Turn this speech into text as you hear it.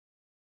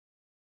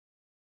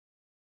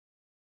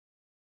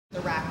the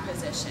rack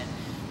position.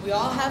 We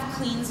all have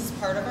cleans as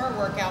part of our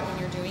workout when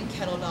you're doing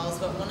kettlebells,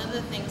 but one of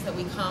the things that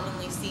we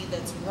commonly see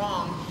that's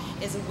wrong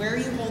is where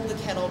you hold the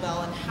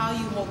kettlebell and how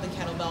you hold the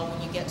kettlebell when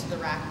you get to the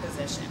rack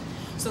position.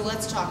 So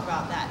let's talk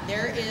about that.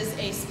 There is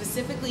a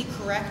specifically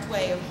correct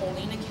way of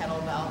holding a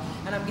kettlebell,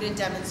 and I'm going to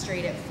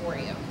demonstrate it for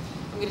you.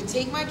 I'm going to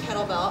take my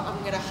kettlebell, I'm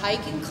going to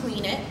hike and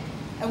clean it,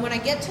 and when I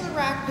get to the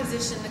rack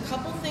position, the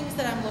couple things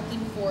that I'm looking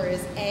for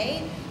is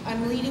A,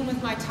 I'm leading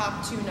with my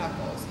top two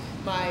knuckles.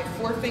 My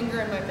forefinger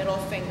and my middle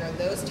finger,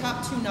 those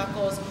top two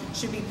knuckles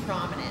should be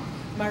prominent.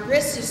 My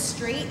wrist is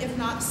straight, if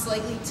not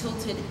slightly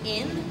tilted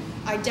in.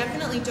 I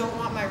definitely don't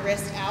want my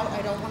wrist out.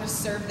 I don't want to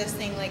serve this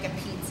thing like a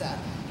pizza.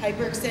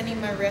 Hyperextending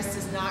my wrist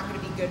is not going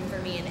to be good for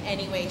me in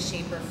any way,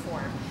 shape, or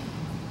form.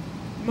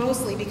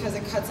 Mostly because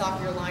it cuts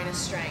off your line of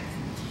strength.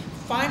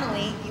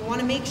 Finally, you want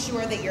to make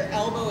sure that your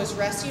elbow is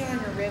resting on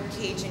your rib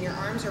cage and your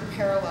arms are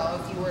parallel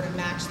if you were to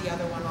match the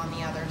other one on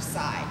the other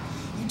side.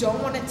 You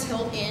don't want to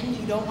tilt in,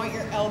 you don't want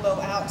your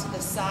elbow out to the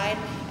side,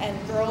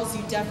 and girls,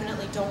 you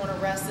definitely don't want to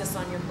rest this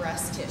on your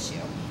breast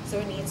tissue. So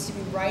it needs to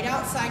be right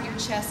outside your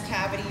chest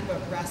cavity, but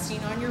resting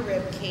on your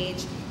rib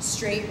cage,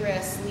 straight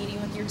wrists,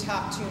 leading with your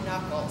top two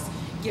knuckles.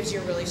 Gives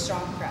you a really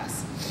strong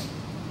press.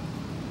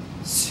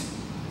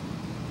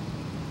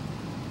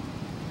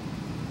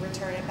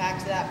 Return it back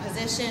to that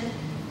position,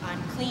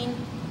 unclean,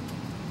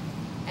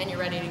 and you're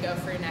ready to go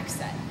for your next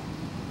set.